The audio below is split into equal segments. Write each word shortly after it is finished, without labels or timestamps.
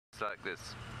like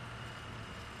this.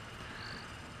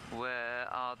 Where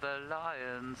are the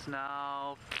lions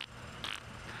now?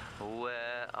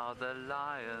 Where are the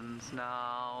lions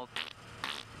now?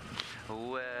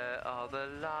 Where are the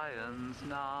lions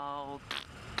now?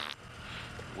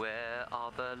 Where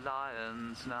are the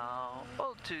lions now?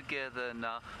 All together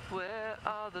now. Where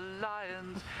are the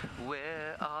lions?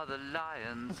 Where are the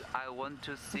lions? I want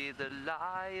to see the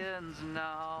lions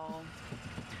now.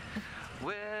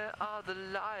 Where are the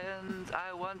lions?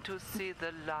 I want to see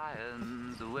the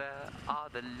lions. Where are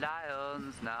the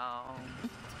lions now?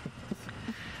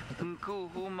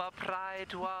 Nkuhuma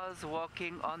Pride was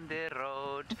walking on the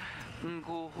road.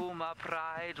 Nkuhuma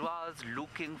Pride was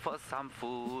looking for some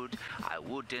food. I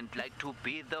wouldn't like to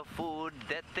be the food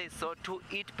that they saw to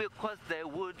eat, because they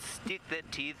would stick their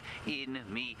teeth in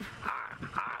me.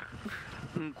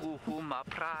 Nkuhuma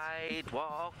Pride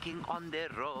walking on the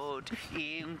road.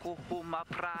 Nkuhuma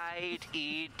Pride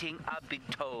eating a big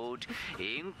toad.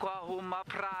 Nkuhuma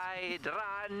Pride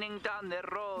running down the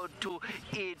road to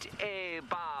eat a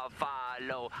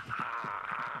buffalo.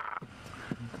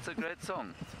 That's a great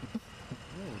song.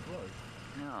 Oh, it was.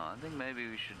 Yeah, I think maybe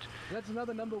we should. That's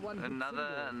another number one hit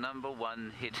single. Number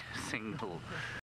one hit single.